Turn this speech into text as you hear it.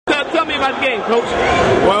me about the game, Coach.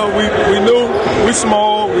 Well, we knew we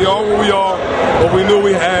small, we are what we are, but we knew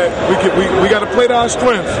we got to play to our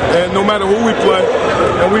strengths, and no matter who we play,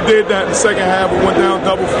 and we did that in the second half. We went down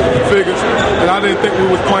double figures, and I didn't think we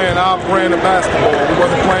was playing our brand of basketball. We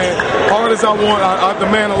wasn't playing hard as I want. I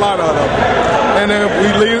demand a lot out of them, and then if we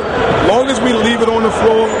leave, long as we leave it on the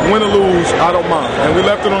floor, win or lose, I don't mind. And we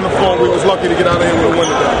left it on the floor. We was lucky to get out of here with a win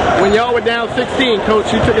today. When y'all were down 16,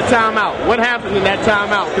 Coach, you took a timeout. What happened in that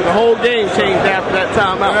timeout? Because the whole game changed after that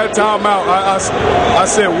timeout. That timeout, I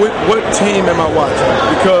said, what team am I watching?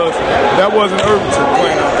 Because that wasn't Irvington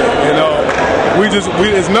playing out there. You know,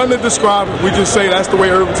 it's nothing to describe it. We just say that's the way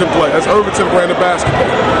Irvington play. That's Irvington brand of basketball.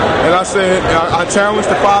 And I said, I challenged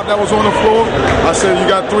the 5 that was on the floor. I said, you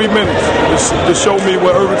got 3 minutes to show me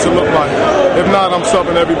what Irvington looked like. If not, I'm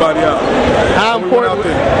subbing everybody out. How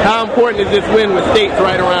important is this win with States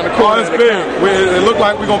right around the corner? Oh, it's big. It looked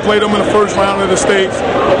like we're going to play them in the first round of the States,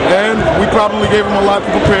 and we probably gave them a lot to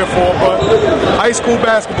prepare for. But high school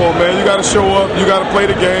basketball, man, you got to show up, you got to play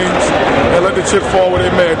the games, and let the chip fall where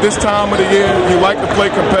they may. At this time of the year, you like to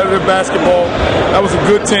play competitive basketball. That was a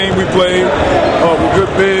good team we played, with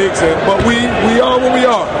good bigs, but we are what we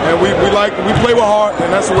are, and we play with heart,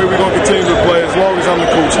 and that's the way we're going to continue to play as long as I'm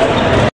the coach.